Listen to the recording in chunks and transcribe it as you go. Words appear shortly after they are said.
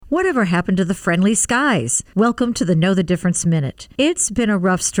Whatever happened to the friendly skies? Welcome to the Know the Difference Minute. It's been a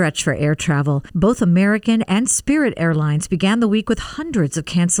rough stretch for air travel. Both American and Spirit Airlines began the week with hundreds of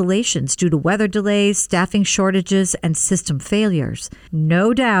cancellations due to weather delays, staffing shortages, and system failures.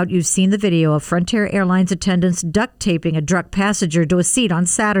 No doubt you've seen the video of Frontier Airlines attendants duct taping a drunk passenger to a seat on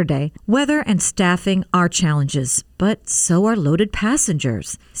Saturday. Weather and staffing are challenges, but so are loaded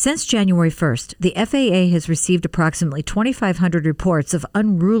passengers. Since January 1st, the FAA has received approximately 2,500 reports of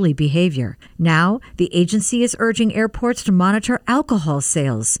unruly behavior. Now, the agency is urging airports to monitor alcohol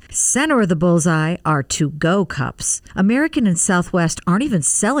sales. Center of the bullseye are to-go cups. American and Southwest aren't even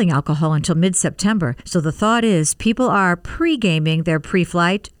selling alcohol until mid-September, so the thought is people are pre-gaming their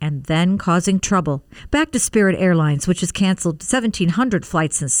pre-flight and then causing trouble. Back to Spirit Airlines, which has canceled 1,700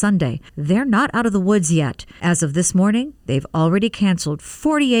 flights since Sunday. They're not out of the woods yet. As of this morning, they've already canceled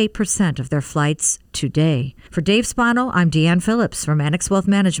 48% of their flights today. For Dave Spano, I'm Deanne Phillips from Annex Wealth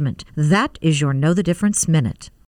Management. That is your Know the Difference Minute.